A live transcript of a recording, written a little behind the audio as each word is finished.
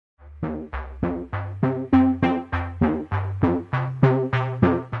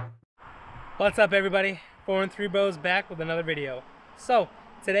What's up everybody? 4 and 3 Bros back with another video. So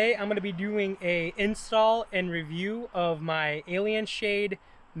today I'm going to be doing a install and review of my Alienshade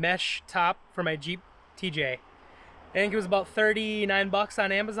mesh top for my Jeep TJ. I think it was about 39 bucks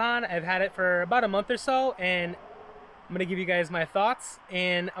on Amazon. I've had it for about a month or so, and I'm going to give you guys my thoughts,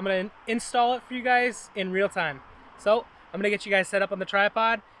 and I'm going to install it for you guys in real time. So I'm going to get you guys set up on the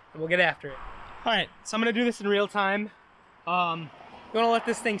tripod and we'll get after it. Alright, so I'm going to do this in real time. You want to let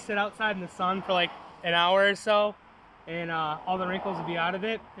this thing sit outside in the sun for like an hour or so, and all the wrinkles will be out of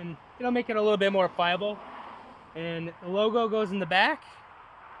it, and it'll make it a little bit more pliable. And the logo goes in the back,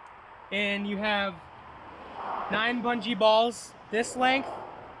 and you have 9 bungee balls this length,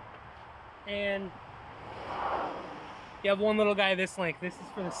 and you have one little guy this length. This is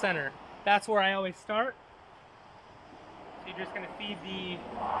for the center. That's where I always start. So you're just going to feed the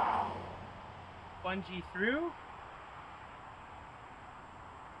bungee through.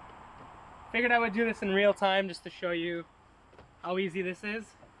 Figured I would do this in real time just to show you how easy this is.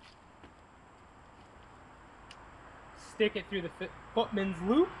 Stick it through the footman's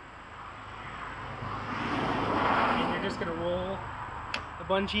loop, and you're just gonna roll the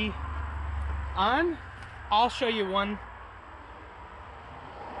bungee on. I'll show you one.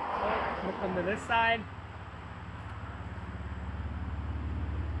 So I'm gonna come to this side.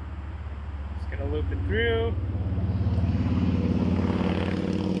 Just gonna loop it through.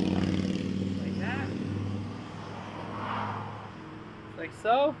 Like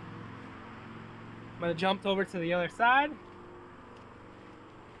so. I'm going to jump over to the other side.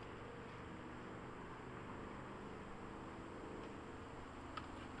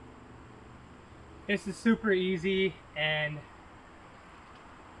 This is super easy, and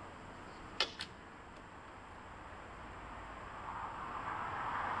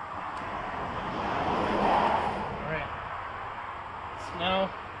alright, so now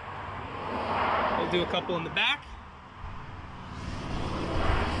we'll do a couple in the back.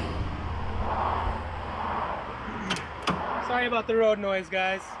 Sorry about the road noise,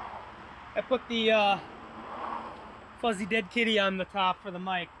 guys. I put the fuzzy dead kitty on the top for the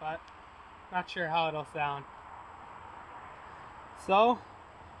mic, but not sure how it'll sound. So,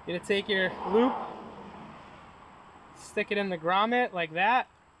 you're gonna take your loop, stick it in the grommet like that,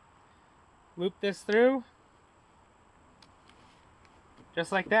 loop this through,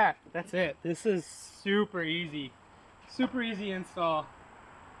 just like that. That's it. This is super easy install.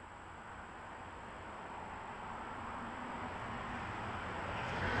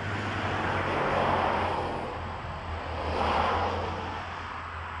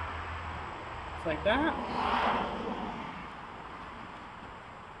 Like that.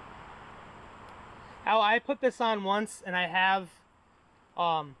 Now I put this on once, and I have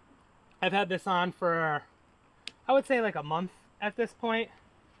I've had this on for, I would say, like a month at this point.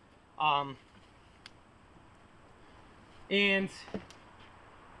 And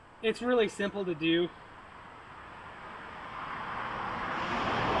it's really simple to do.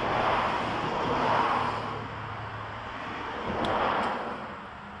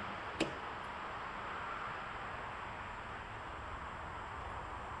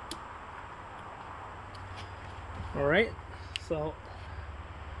 Alright, so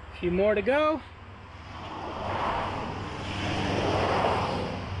a few more to go.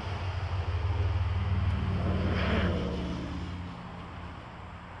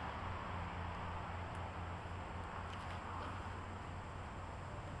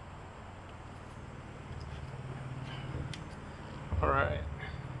 Alright.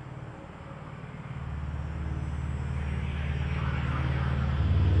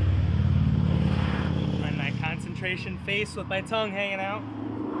 Concentration face with my tongue hanging out.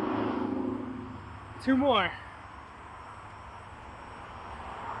 2 more.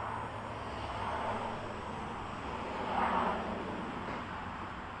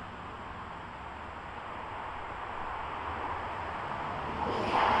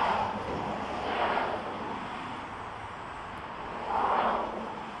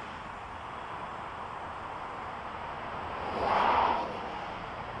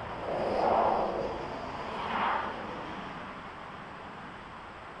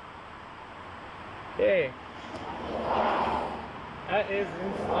 Okay, that is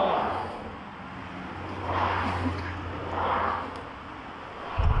installed.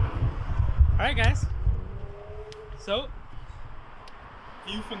 Alright guys, so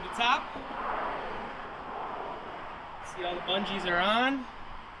view from the top. See, all the bungees are on.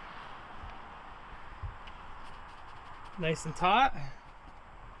 Nice and taut.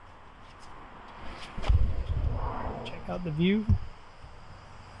 Check out the view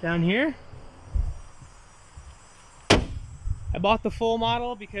down here. I bought the full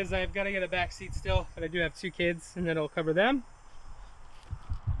model because I've got to get a back seat still, but I do have 2 kids and it'll cover them.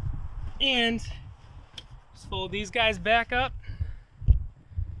 And just fold these guys back up.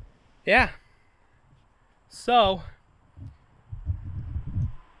 Yeah. So,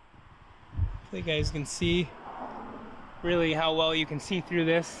 hopefully you guys can see really how well you can see through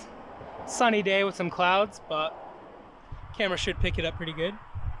this. Sunny day with some clouds, but camera should pick it up pretty good.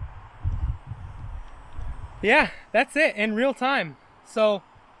 Yeah, that's it in real time. So,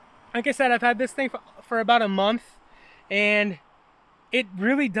 like I said, I've had this thing for about a month, and it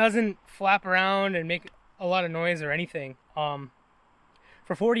really doesn't flap around and make a lot of noise or anything. For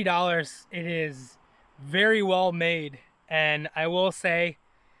 $40, it is very well made, and I will say,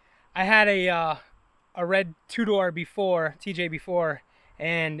 I had a red 2-door before, TJ before,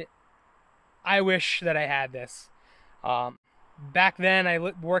 and I wish that I had this. Back then, I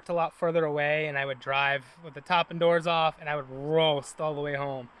worked a lot further away, and I would drive with the top and doors off, and I would roast all the way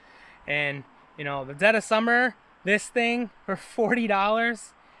home. And, you know, the dead of summer, this thing for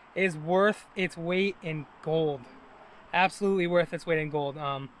 $40 is worth its weight in gold. Absolutely worth its weight in gold.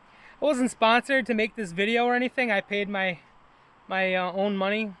 I wasn't sponsored to make this video or anything. I paid my own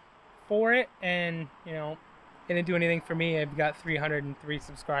money for it, and, you know, it didn't do anything for me. I've got 303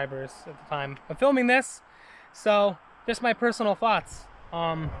 subscribers at the time of filming this. So, just my personal thoughts.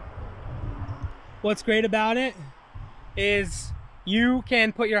 What's great about it is you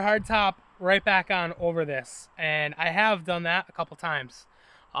can put your hardtop right back on over this, and I have done that a couple times.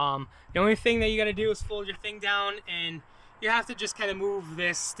 The only thing that you got to do is fold your thing down, and you have to just kind of move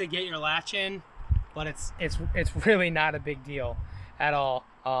this to get your latch in, but it's really not a big deal at all.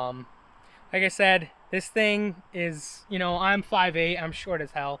 Like I said, this thing is, you know, I'm 5'8", I'm short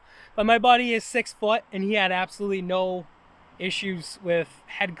as hell, but my buddy is 6 foot, and he had absolutely no issues with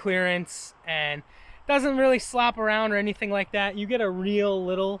head clearance, and doesn't really slop around or anything like that. You get a real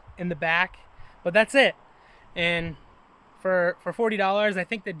little in the back, but that's it. And for $40, I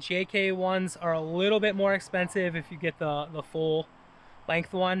think the JK ones are a little bit more expensive if you get the full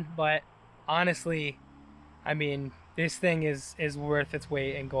length one, but honestly, I mean, this thing is worth its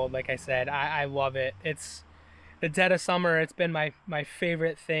weight in gold. Like I said, I love it. It's the dead of summer. It's been my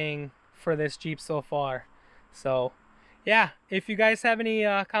favorite thing for this Jeep so far. So yeah, if you guys have any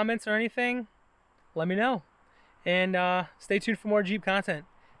comments or anything, let me know. And stay tuned for more Jeep content.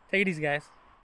 Take it easy, guys.